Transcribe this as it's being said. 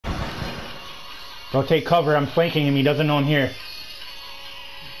Bro, take cover. I'm flanking him. He doesn't know I'm here.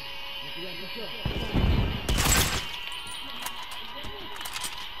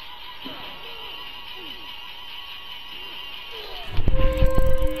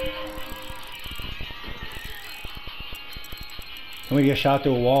 Somebody get shot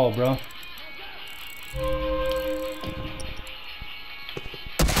through a wall, bro.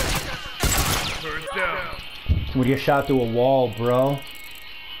 Somebody get shot through a wall, bro.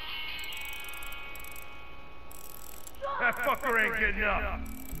 That fucker ain't getting up.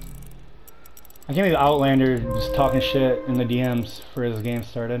 I can't believe Outlander just talking shit in the DMs for his game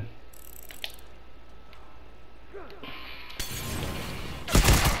started.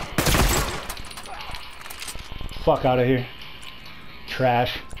 Fuck out of here.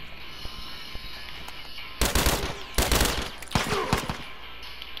 Trash.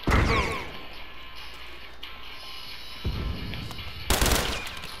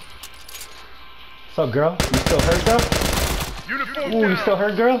 What's up, girl? You still hurt, girl? Ooh, you still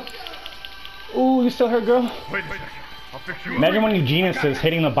hurt, girl? Ooh, you still hurt, girl? Wait a second. I'll fix you up. Imagine one of you geniuses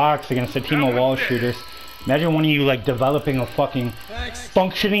hitting the box against a team of wall shooters. Imagine one of you like developing a fucking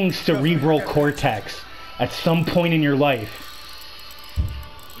functioning cerebral cortex at some point in your life.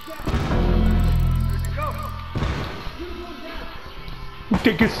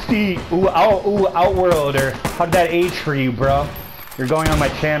 Take a seat. Ooh, Outworlder. How did that age for you, bro? You're going on my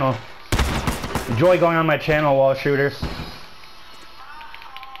channel. Enjoy going on my channel, Wallshooters.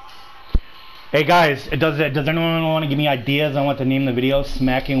 Hey guys, does anyone want to give me ideas on what to name the video?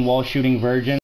 Smacking wall shooting virgin.